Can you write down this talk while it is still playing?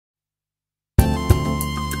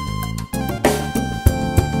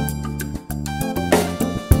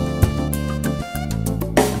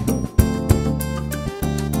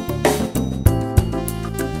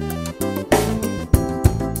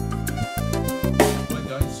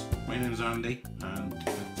Andy, and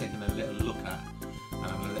we've taken a little look at and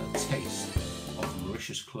having a little taste of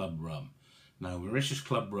Mauritius Club Rum. Now, Mauritius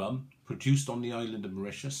Club Rum, produced on the island of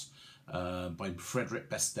Mauritius by Frederick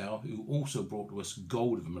Bestel, who also brought to us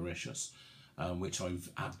Gold of Mauritius, which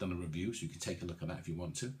I've done a review, so you can take a look at that if you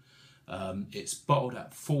want to. It's bottled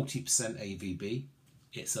at 40% AVB.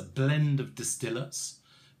 It's a blend of distillates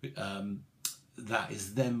that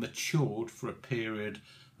is then matured for a period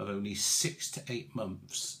of only 6 to 8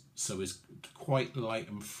 months, so it's quite light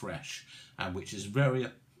and fresh, and which is very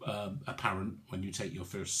apparent when you take your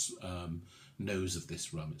first nose of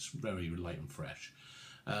this rum. It's very light and fresh.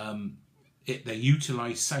 They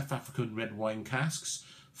utilise South African red wine casks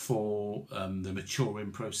for the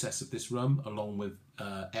maturing process of this rum, along with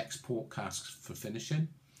export casks for finishing.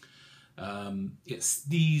 It's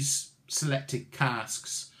these selected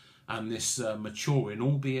casks and this maturing,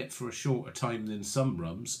 albeit for a shorter time than some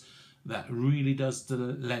rums, that really does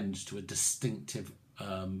lend to a distinctive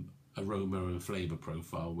aroma and flavour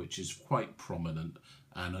profile, which is quite prominent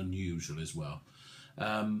and unusual as well.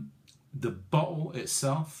 The bottle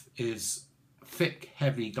itself is thick,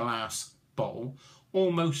 heavy glass bottle,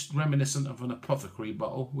 almost reminiscent of an apothecary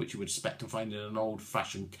bottle, which you would expect to find in an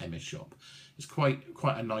old-fashioned chemist shop. It's quite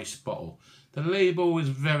a nice bottle. The label is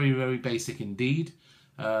very, very basic indeed.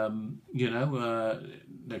 They've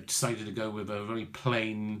decided to go with a very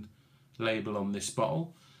plain label on this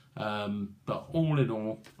bottle, but all in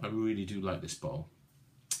all, I really do like this bottle.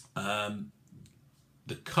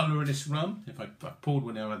 The colour of this rum, if I poured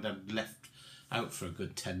one out, I'd left out for a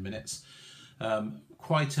good 10 minutes.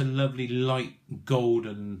 Quite a lovely light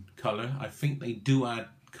golden colour. I think they do add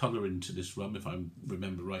colour into this rum, if I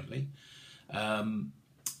remember rightly.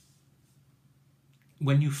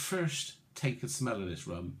 When you first take a smell of this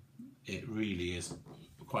rum, it really is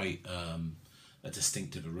quite a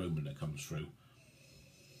distinctive aroma that comes through.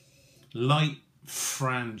 Light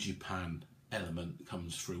frangipane element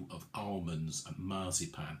comes through of almonds and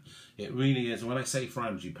marzipan. It really is, when I say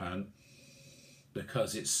frangipane,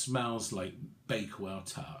 because it smells like Bakewell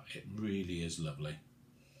tart, it really is lovely.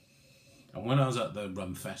 And when I was at the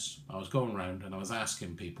Rum Fest, I was going around and I was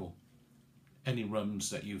asking people any rums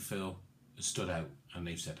that you feel stood out, and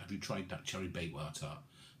they said, have you tried that cherry Bakewell tart,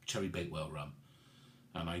 cherry Bakewell rum?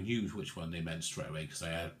 And I knew which one they meant straight away because I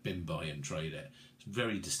had been by and tried it. It's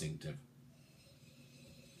very distinctive.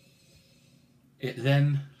 It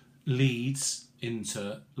then leads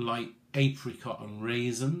into light apricot and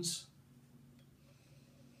raisins,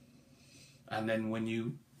 and then when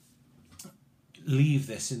you leave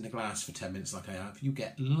this in the glass for 10 minutes like I have, you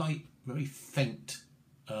get light, very faint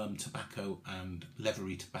tobacco and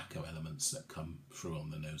leathery tobacco elements that come through on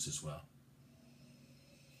the nose as well.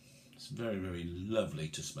 It's very, very lovely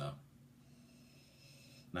to smell.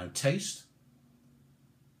 Now taste.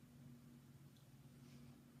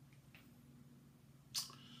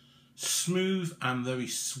 Smooth and very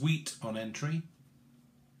sweet on entry.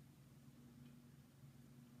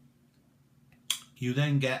 You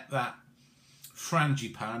then get that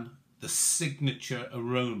frangipane, the signature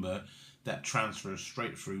aroma that transfers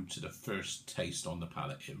straight through to the first taste on the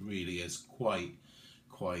palate. It really is quite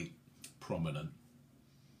prominent.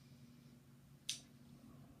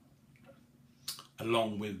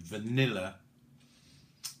 Along with vanilla,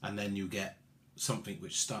 and then you get something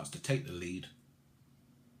which starts to take the lead,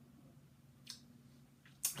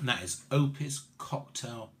 and that is Opus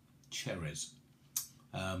Cocktail Cherries.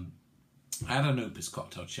 I had an Opus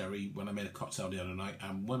Cocktail Cherry when I made a cocktail the other night,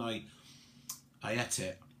 and when I ate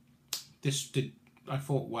it, I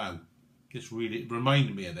thought, wow, this really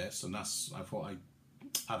reminded me of this, and I thought I'd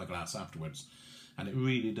have a glass afterwards, and it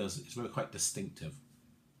really does. It's quite distinctive.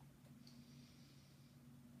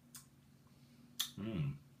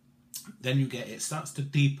 Then you get, it starts to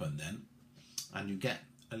deepen then, and you get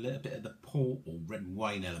a little bit of the port or red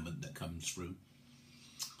wine element that comes through,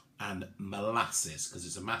 and molasses, because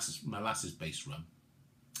it's a molasses based rum,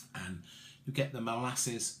 and you get the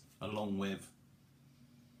molasses along with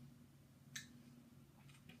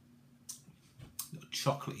little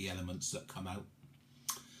chocolatey elements that come out,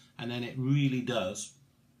 and then it really does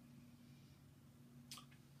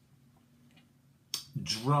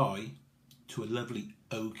dry to a lovely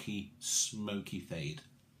oaky, smoky fade.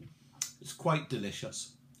 It's quite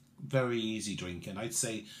delicious, very easy drinking. I'd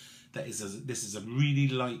say that this is a really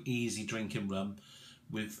light, easy drinking rum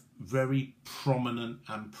with very prominent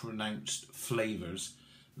and pronounced flavours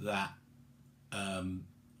that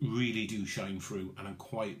really do shine through and are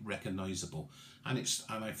quite recognisable. And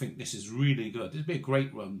I think this is really good. It'd be a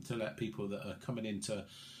great rum to let people that are coming into,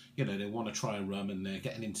 they want to try a rum and they're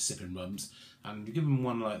getting into sipping rums, and you give them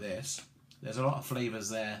one like this, there's a lot of flavours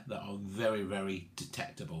there that are very, very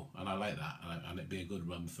detectable, and I like that. And it'd be a good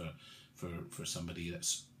rum for somebody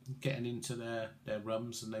that's getting into their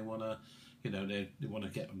rums, and they want to, you know, they want to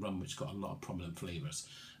get a rum which got a lot of prominent flavours.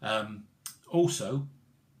 Also,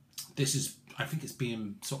 this is, I think it's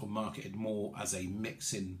being sort of marketed more as a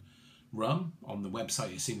mixing rum on the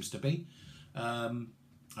website. It seems to be. I'm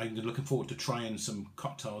looking forward to trying some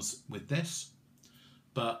cocktails with this,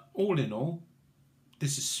 but all in all,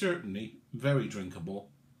 this is certainly very drinkable.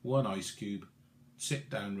 One ice cube, sit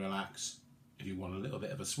down, relax. If you want a little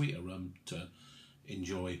bit of a sweeter rum to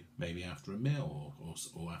enjoy, maybe after a meal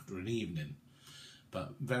or after an evening,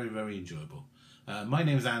 but very, very enjoyable. My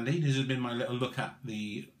name is Andy. This has been my little look at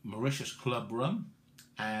the Mauritius Club Rum,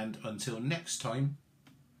 and until next time,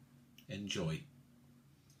 enjoy.